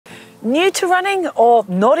New to running or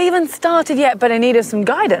not even started yet but in need of some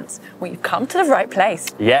guidance? Well, you've come to the right place.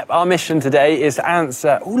 Yep, our mission today is to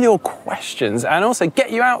answer all your questions and also get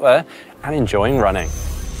you out there and enjoying running.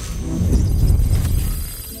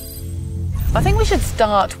 I think we should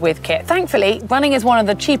start with kit. Thankfully, running is one of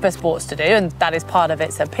the cheaper sports to do, and that is part of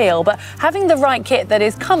its appeal, but having the right kit that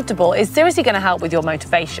is comfortable is seriously going to help with your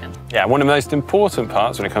motivation. Yeah, one of the most important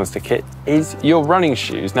parts when it comes to kit is your running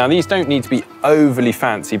shoes. Now, these don't need to be overly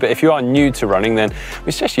fancy, but if you are new to running, then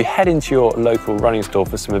we suggest you head into your local running store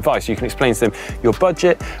for some advice. You can explain to them your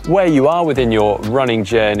budget, where you are within your running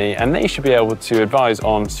journey, and they should be able to advise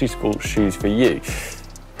on suitable shoes for you.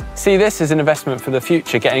 See this as an investment for the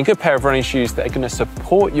future. Getting a good pair of running shoes that are going to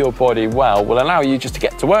support your body well will allow you just to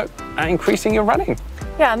get to work and increasing your running.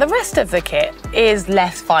 Yeah, and the rest of the kit is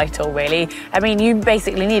less vital, really. I mean, you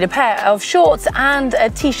basically need a pair of shorts and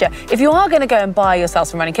a t-shirt. If you are going to go and buy yourself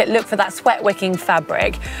some running kit, look for that sweat-wicking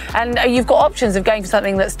fabric. And you've got options of going for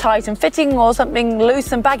something that's tight and fitting or something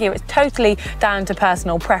loose and baggy. It's totally down to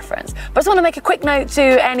personal preference. But I just want to make a quick note to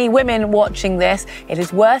any women watching this. It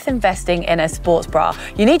is worth investing in a sports bra.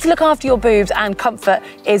 You need to look after your boobs, and comfort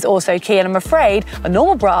is also key. And I'm afraid a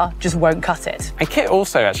normal bra just won't cut it. And kit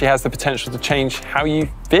also actually has the potential to change how you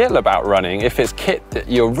feel about running. If it's kit that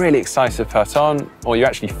you're really excited to put on, or you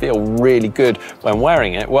actually feel really good when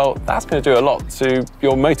wearing it, well, that's going to do a lot to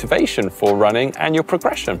your motivation for running and your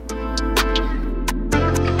progression.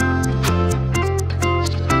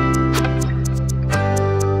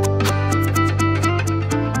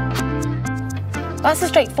 That's the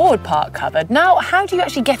straightforward part covered. Now, how do you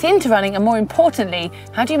actually get into running? And more importantly,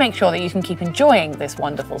 how do you make sure that you can keep enjoying this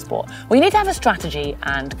wonderful sport? Well, you need to have a strategy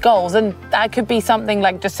and goals. And that could be something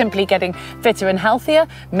like just simply getting fitter and healthier.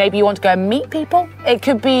 Maybe you want to go and meet people. It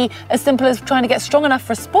could be as simple as trying to get strong enough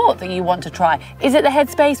for a sport that you want to try. Is it the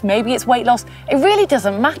headspace? Maybe it's weight loss. It really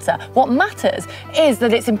doesn't matter. What matters is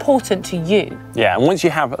that it's important to you. Yeah, and once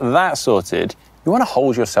you have that sorted, you want to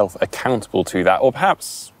hold yourself accountable to that, or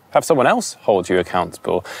perhaps have someone else hold you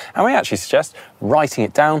accountable. And we actually suggest writing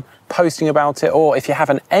it down, posting about it, or if you have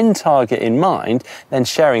an end target in mind, then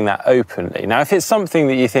sharing that openly. Now, if it's something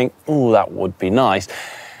that you think, oh, that would be nice,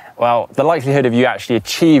 well, the likelihood of you actually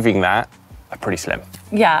achieving that are pretty slim.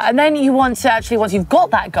 Yeah, and then you want to actually, once you've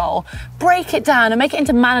got that goal, break it down and make it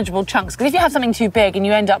into manageable chunks. Because if you have something too big and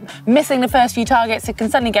you end up missing the first few targets, it can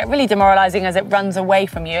suddenly get really demoralizing as it runs away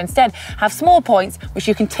from you. Instead, have small points which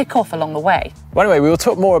you can tick off along the way. Well, anyway, we will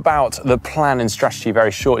talk more about the plan and strategy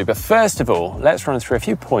very shortly. But first of all, let's run through a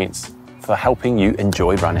few points for helping you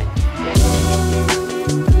enjoy running.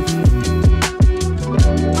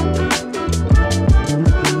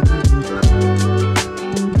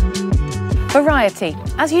 Variety.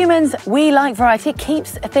 As humans, we like variety. It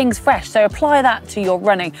keeps things fresh, so apply that to your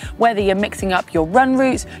running. Whether you're mixing up your run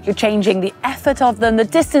routes, you're changing the effort of them, the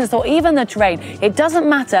distance, or even the terrain, it doesn't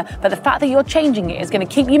matter, but the fact that you're changing it is going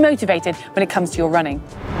to keep you motivated when it comes to your running.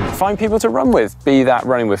 Find people to run with, be that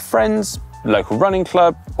running with friends, local running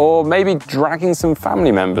club, or maybe dragging some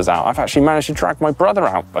family members out. I've actually managed to drag my brother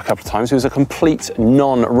out a couple of times, who's a complete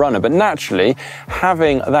non-runner, but naturally,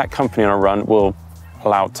 having that company on a run will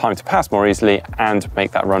allow time to pass more easily and make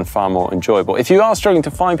that run far more enjoyable. If you are struggling to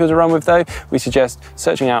find people to run with though, we suggest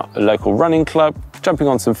searching out a local running club, jumping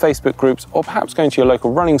on some Facebook groups, or perhaps going to your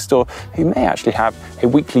local running store who may actually have a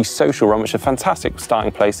weekly social run, which is a fantastic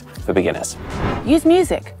starting place for beginners. Use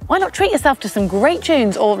music. Why not treat yourself to some great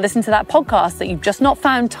tunes or listen to that podcast that you've just not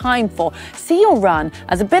found time for? See your run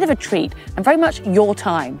as a bit of a treat and very much your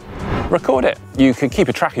time. Record it. You can keep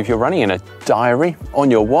a track of your running in a diary,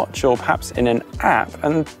 on your watch, or perhaps in an app.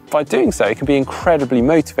 And by doing so, it can be incredibly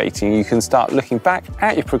motivating. You can start looking back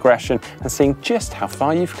at your progression and seeing just how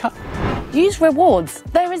far you've come. Use rewards.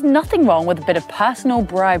 There is nothing wrong with a bit of personal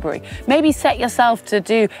bribery. Maybe set yourself to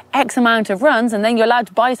do X amount of runs and then you're allowed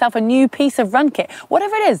to buy yourself a new piece of run kit.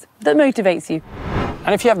 Whatever it is that motivates you.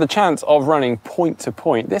 And if you have the chance of running point to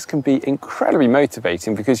point, this can be incredibly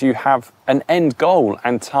motivating because you have an end goal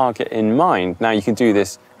and target in mind. Now you can do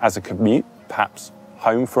this as a commute, perhaps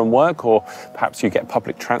home from work, or perhaps you get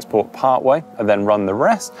public transport part way and then run the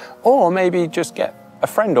rest, or maybe just get a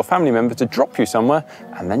friend or family member to drop you somewhere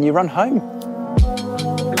and then you run home.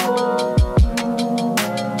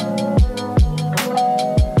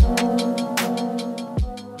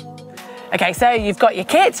 Okay, so you've got your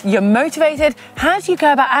kit, you're motivated. How do you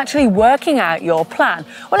go about actually working out your plan?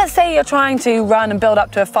 Well, let's say you're trying to run and build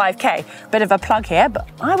up to a 5K. Bit of a plug here, but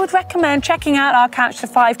I would recommend checking out our Couch to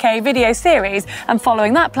 5K video series and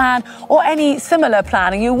following that plan or any similar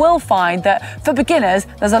plan, and you will find that for beginners,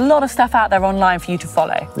 there's a lot of stuff out there online for you to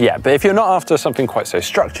follow. Yeah, but if you're not after something quite so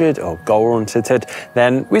structured or goal-oriented,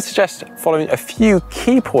 then we suggest following a few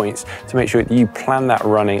key points to make sure that you plan that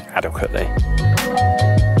running adequately.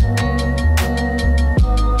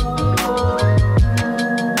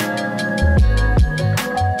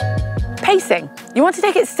 Pacing. You want to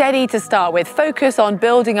take it steady to start with, focus on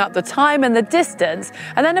building up the time and the distance,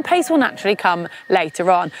 and then the pace will naturally come later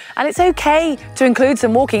on. And it's okay to include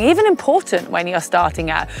some walking, even important when you're starting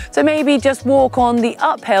out. So maybe just walk on the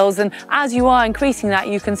uphills, and as you are increasing that,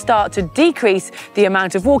 you can start to decrease the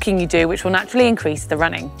amount of walking you do, which will naturally increase the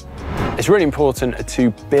running. It's really important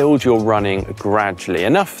to build your running gradually,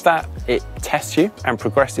 enough that it tests you and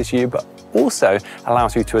progresses you, but also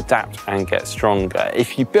allows you to adapt and get stronger.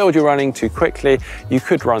 If you build your running too quickly, you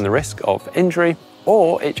could run the risk of injury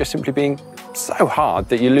or it just simply being so hard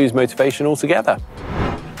that you lose motivation altogether.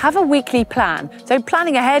 Have a weekly plan. So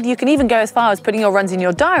planning ahead, you can even go as far as putting your runs in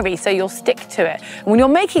your diary so you'll stick to it. And when you're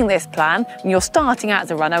making this plan, when you're starting out as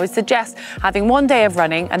a runner, I would suggest having 1 day of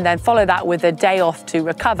running and then follow that with a day off to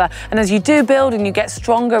recover. And as you do build and you get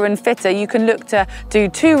stronger and fitter, you can look to do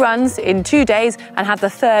 2 runs in 2 days and have the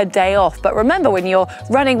 3rd day off. But remember, when you're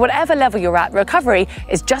running, whatever level you're at, recovery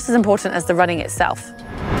is just as important as the running itself.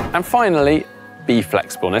 And finally, be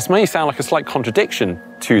flexible. And this may sound like a slight contradiction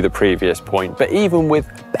to the previous point, but even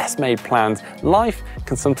with best made plans, life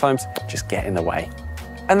can sometimes just get in the way.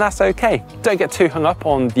 And that's okay. Don't get too hung up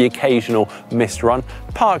on the occasional missed run.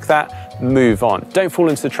 Park that, move on. Don't fall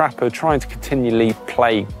into the trap of trying to continually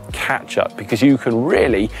play catch up, because you can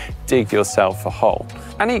really dig yourself a hole.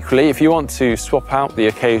 And equally, if you want to swap out the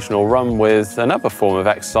occasional run with another form of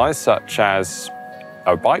exercise, such as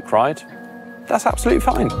a bike ride, that's absolutely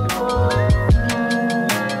fine.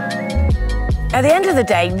 At the end of the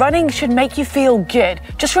day, running should make you feel good.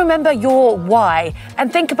 Just remember your why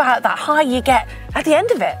and think about that high you get at the end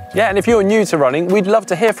of it. Yeah, and if you're new to running, we'd love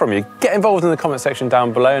to hear from you. Get involved in the comment section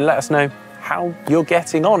down below and let us know how you're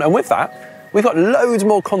getting on. And with that, we've got loads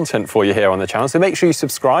more content for you here on the channel, so make sure you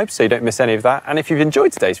subscribe so you don't miss any of that. And if you've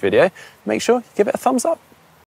enjoyed today's video, make sure you give it a thumbs up.